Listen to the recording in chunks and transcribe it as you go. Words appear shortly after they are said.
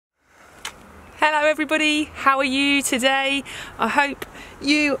Hello everybody, how are you today? I hope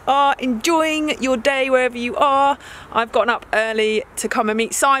you are enjoying your day wherever you are. I've gotten up early to come and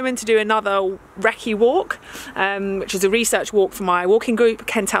meet Simon to do another recce walk, which is a research walk for my walking group,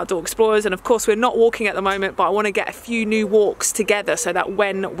 Kent Outdoor Explorers. And of course we're not walking at the moment, but I want to get a few new walks together so that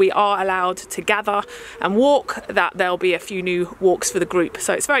when we are allowed to gather and walk, that there'll be a few new walks for the group.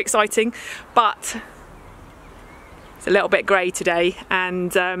 So it's very exciting, but it's a little bit grey today,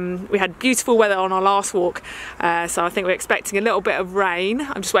 and we had beautiful weather on our last walk, so I think we're expecting a little bit of rain.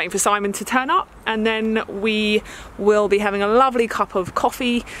 I'm just waiting for Simon to turn up, and then we will be having a lovely cup of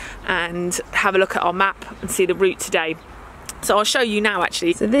coffee and have a look at our map and see the route today. So I'll show you now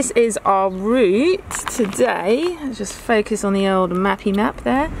actually. So this is our route today. Let's just focus on the old mappy map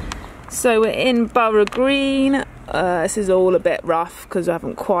there. So we're in Borough Green. This is all a bit rough because I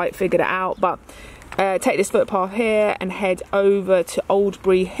haven't quite figured it out, but take this footpath here and head over to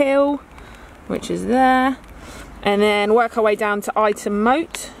Oldbury Hill, which is there, and then work our way down to Ightham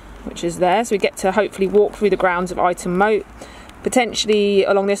Mote, which is there. So we get to hopefully walk through the grounds of Ightham Mote, potentially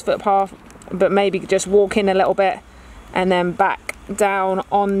along this footpath, but maybe just walk in a little bit and then back down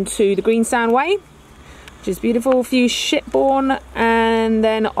onto the Greenstown Way, which is beautiful. A few Shipbourne, and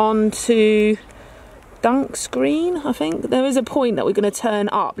then onto Dunk's Green. I think there is a point that we're going to turn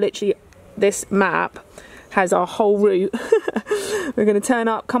up. Literally, this map has our whole route. We're going to turn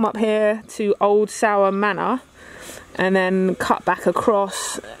up, come up here to Old Sour Manor, and then cut back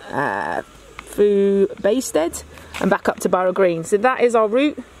across through Baystead and back up to Borough Green. So that is our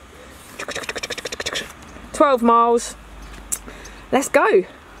route. 12 miles. Let's go.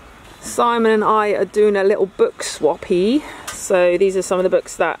 Simon and I are doing a little book swappy. So these are some of the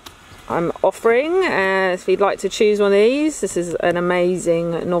books that I'm offering. If you'd like to choose one of these, this is an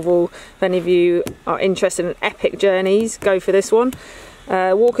amazing novel. If any of you are interested in epic journeys, go for this one.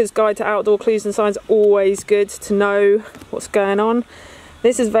 Walker's Guide to Outdoor Clues and Signs, always good to know what's going on.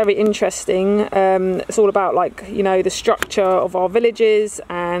 This is very interesting. It's all about, like, you know, the structure of our villages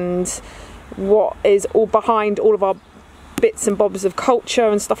and what is all behind all of our bits and bobs of culture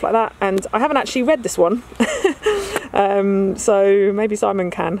and stuff like that. And I haven't actually read this one. So maybe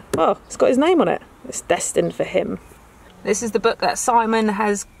Simon can. Oh, it's got his name on it. It's destined for him. This is the book that Simon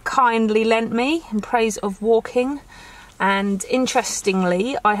has kindly lent me in praise of walking. And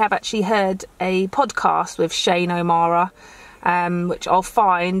interestingly, I have actually heard a podcast with Shane O'Mara, which I'll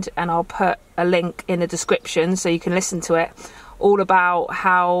find and I'll put a link in the description so you can listen to it, all about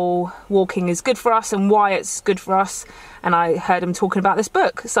how walking is good for us and why it's good for us. And I heard him talking about this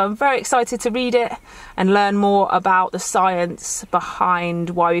book, so I'm very excited to read it and learn more about the science behind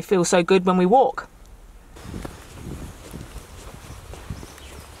why we feel so good when we walk.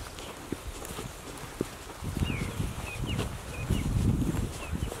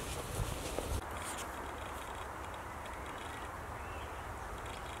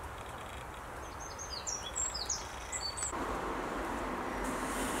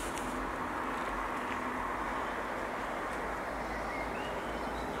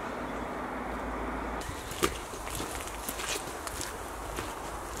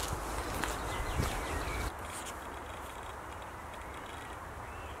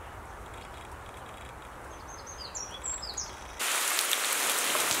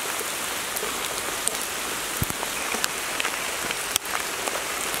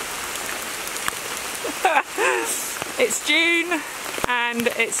 It's June and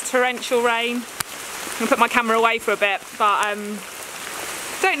it's torrential rain. I'm going to put my camera away for a bit, but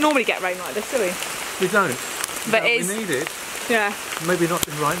don't normally get rain like this, do we? We don't. But no, we need it. Yeah. Maybe not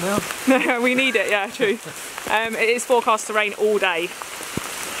right now. No, we need it, yeah, true. It is forecast to rain all day.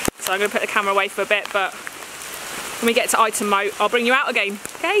 So I'm going to put the camera away for a bit, but when we get to Ightham Mote, I'll bring you out again.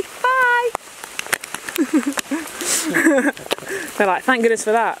 Okay, bye! They're like, thank goodness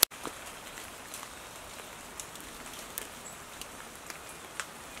for that.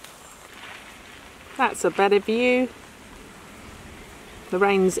 That's a better view. The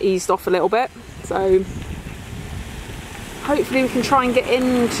rain's eased off a little bit, so hopefully we can try and get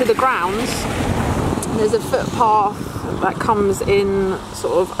into the grounds. There's a footpath that comes in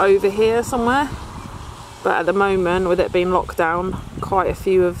sort of over here somewhere, but at the moment, with it being locked down, quite a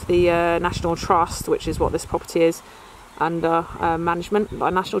few of the National Trust, which is what this property is, under management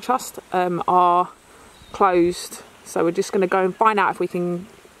by National Trust, are closed. So we're just going to go and find out if we can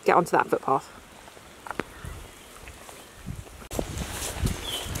get onto that footpath.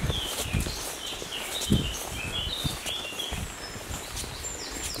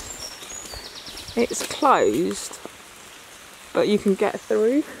 It's closed, but you can get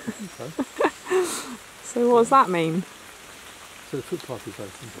through. Okay. So what does that mean? So the footpath is open.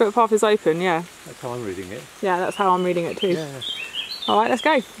 Footpath is open, yeah. That's how I'm reading it. Yeah, that's how I'm reading it too. Yeah. Alright, let's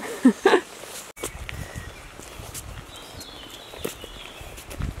go. You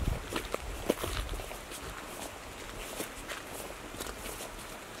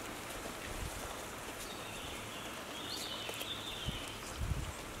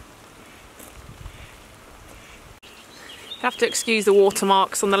have to excuse the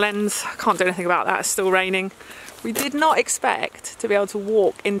watermarks on the lens. I can't do anything about that, it's still raining. We did not expect to be able to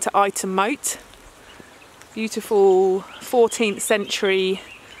walk into Ightham Mote. Beautiful 14th century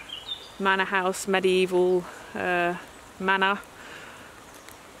manor house, medieval manor.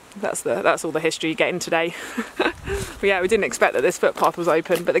 That's all the history you get in today. But yeah, we didn't expect that this footpath was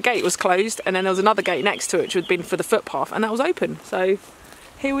open, but the gate was closed and then there was another gate next to it which had been for the footpath and that was open. So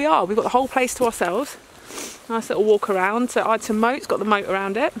here we are, we've got the whole place to ourselves. Nice little walk around. So Ightham Mote's got the moat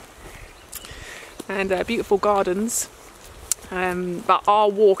around it and beautiful gardens. But our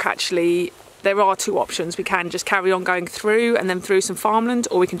walk actually, there are two options. We can just carry on going through and then through some farmland,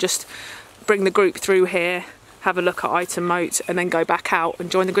 or we can just bring the group through here, have a look at Ightham Mote and then go back out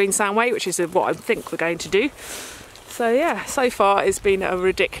and join the Greensand Way, which is what I think we're going to do. So yeah, so far it's been a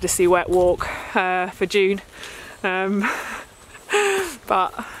ridiculously wet walk for June. But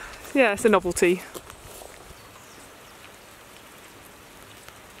yeah, it's a novelty.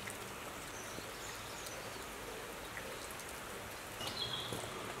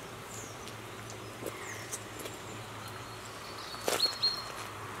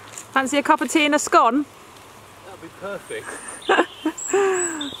 Fancy a cup of tea and a scone? That'd be perfect.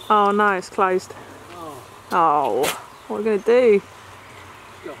 Oh no, it's closed. Oh, what are we going to do?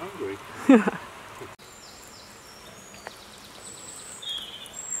 Still hungry.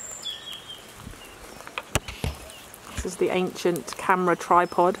 This is the ancient camera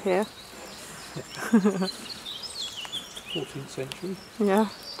tripod here. 14th century. Yeah.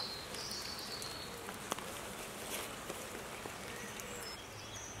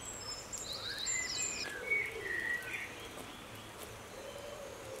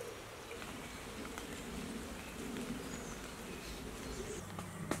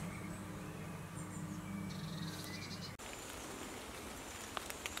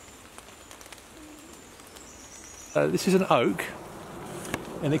 This is an oak,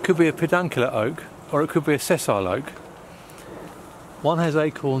 and it could be a peduncular oak or it could be a sessile oak. One has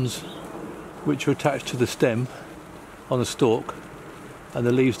acorns which are attached to the stem on a stalk, and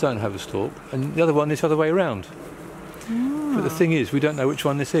the leaves don't have a stalk, and the other one is the other way around. But the thing is, we don't know which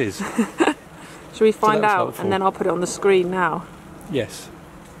one this is. Should we find out helpful. And then I'll put it on the screen now? Yes.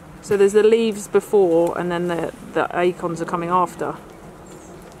 So there's the leaves before and then the acorns are coming after?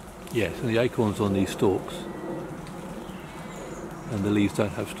 Yes, and the acorns on these stalks. And the leaves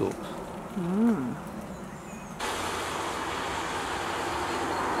don't have stalks.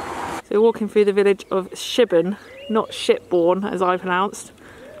 So we're walking through the village of Shibborn, not Shipbourne as I pronounced.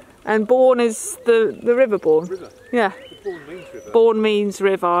 And Bourne is the river Bourne. River. Yeah. Bourne means river. Bourne means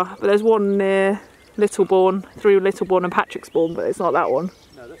river, but there's one near Little Bourne, through Little Bourne and Patrick's Bourne, but it's not that one.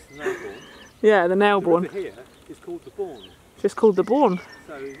 No, that's the Nailbourne. Yeah, the Nailbourne. The river here is called the Bourne. Just called the Bourne.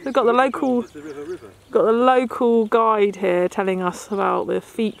 So We've got the local, river. got the local guide here telling us about the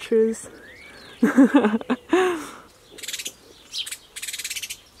features.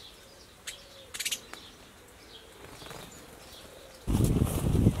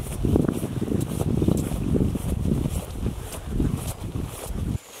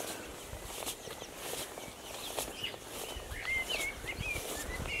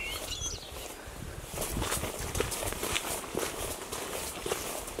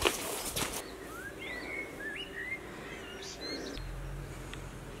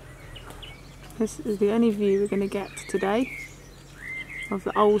 This is the only view we're going to get today of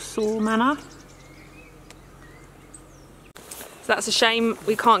the old Saw Manor. So that's a shame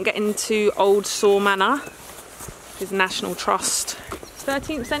we can't get into Old Saw Manor. It's National Trust.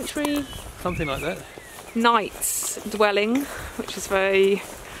 13th century? Something like that. Knight's dwelling, which is very,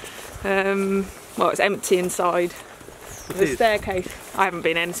 well, it's empty inside. There's a staircase. I haven't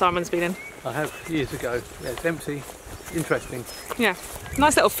been in, Simon's been in. I have years ago. Yeah, it's empty. Interesting. Yeah,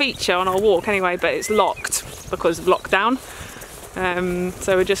 nice little feature on our walk anyway, but it's locked because of lockdown.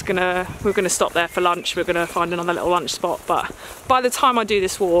 So we're gonna stop there for lunch. We're gonna find another little lunch spot, but by the time I do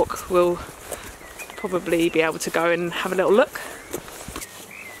this walk, we'll probably be able to go and have a little look.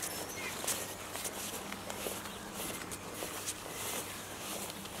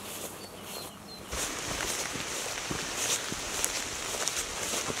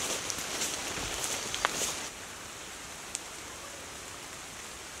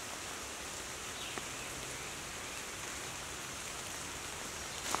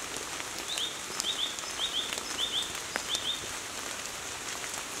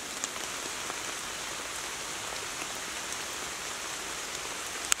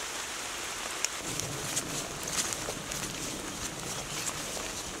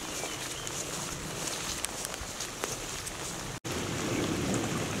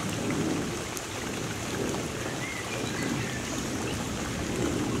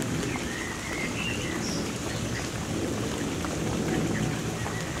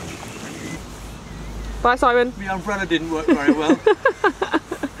 Bye, Simon. The umbrella didn't work very well. Bye.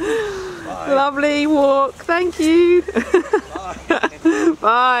 Lovely walk. Thank you. Bye.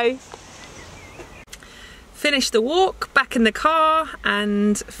 Bye. Finished the walk, back in the car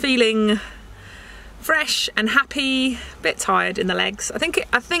and feeling fresh and happy, a bit tired in the legs. I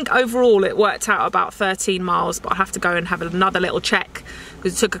think overall it worked out about 13 miles, but I have to go and have another little check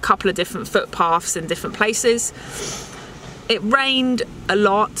because it took a couple of different footpaths in different places. It rained a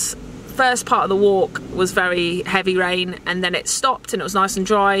lot. First part of the walk was very heavy rain, and then it stopped and it was nice and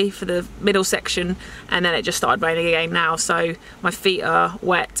dry for the middle section, and then it just started raining again now, so my feet are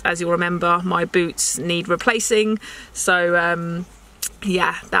wet. As you'll remember, my boots need replacing, so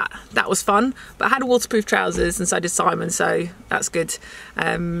yeah, that was fun. But I had waterproof trousers and so did Simon, so that's good.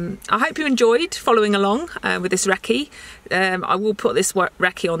 I hope you enjoyed following along with this recce. I will put this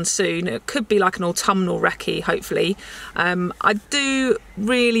recce on soon. It could be like an autumnal recce, hopefully. I do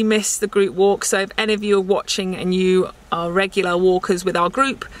really miss the group walk, so if any of you are watching and you are regular walkers with our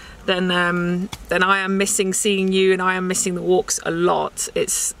group, then I am missing seeing you, and I am missing the walks a lot.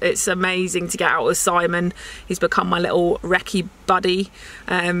 It's amazing to get out with Simon. He's become my little recce buddy,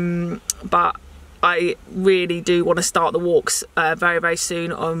 but I really do want to start the walks very, very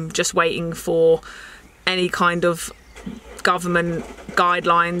soon. I'm just waiting for any kind of government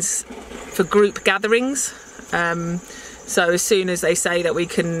guidelines for group gatherings. So as soon as they say that we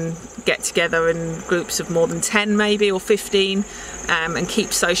can get together in groups of more than 10 maybe, or 15, and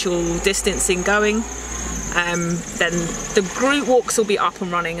keep social distancing going, then the group walks will be up and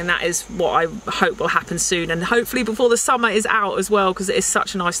running, and that is what I hope will happen soon, and hopefully before the summer is out as well, because it is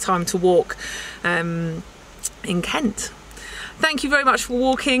such a nice time to walk in Kent. Thank you very much for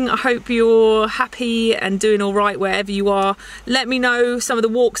walking. I hope you're happy and doing all right wherever you are. Let me know some of the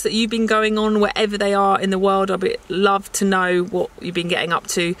walks that you've been going on wherever they are in the world. I'd love to know what you've been getting up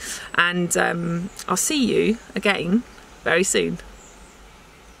to, and I'll see you again very soon.